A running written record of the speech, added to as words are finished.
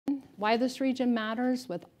Why this region matters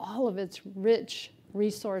with all of its rich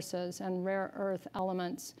resources and rare earth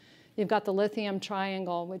elements. You've got the lithium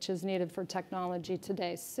triangle, which is needed for technology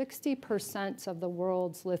today. 60% of the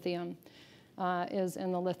world's lithium is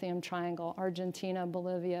in the lithium triangle: Argentina,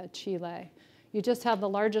 Bolivia, Chile. You just have the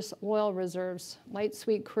largest oil reserves, light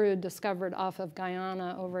sweet crude, discovered off of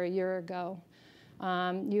Guyana over a year ago.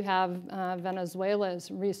 You have Venezuela's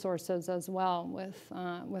resources as well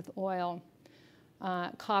with oil,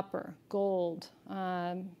 copper, gold.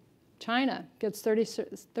 China gets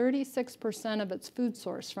 36% of its food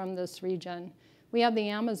source from this region. We have the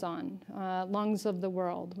Amazon, lungs of the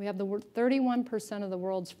world. We have 31% of the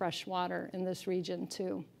world's fresh water in this region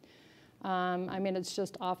too. I mean, it's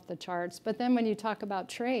just off the charts. But then when you talk about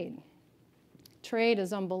trade, trade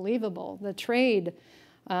is unbelievable. The trade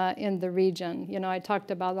in the region, you know, I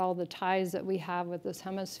talked about all the ties that we have with this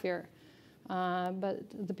hemisphere. But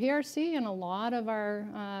the PRC and a lot of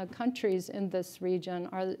our countries in this region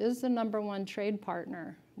is the #1 trade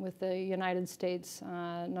partner, with the United States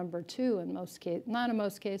 #2 in most cases. Not in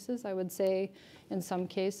most cases, I would say in some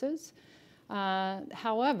cases.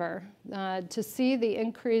 However, to see the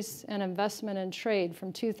increase in investment in trade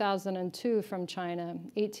from 2002 from China,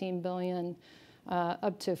 18 billion,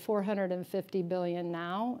 up to 450 billion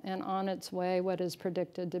now, and on its way what is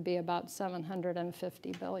predicted to be about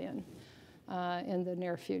 750 billion in the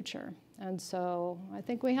near future. And so I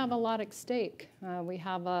think we have a lot at stake. We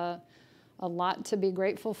have a lot to be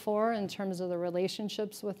grateful for in terms of the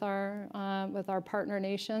relationships with our partner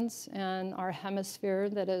nations and our hemisphere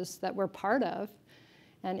that we're part of,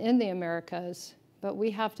 and in the Americas. But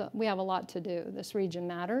we have a lot to do. This region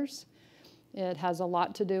matters. It has a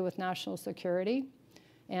lot to do with national security,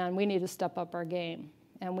 and we need to step up our game.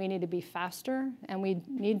 And we need to be faster, and we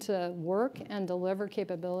need to work and deliver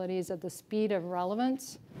capabilities at the speed of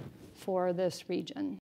relevance for this region.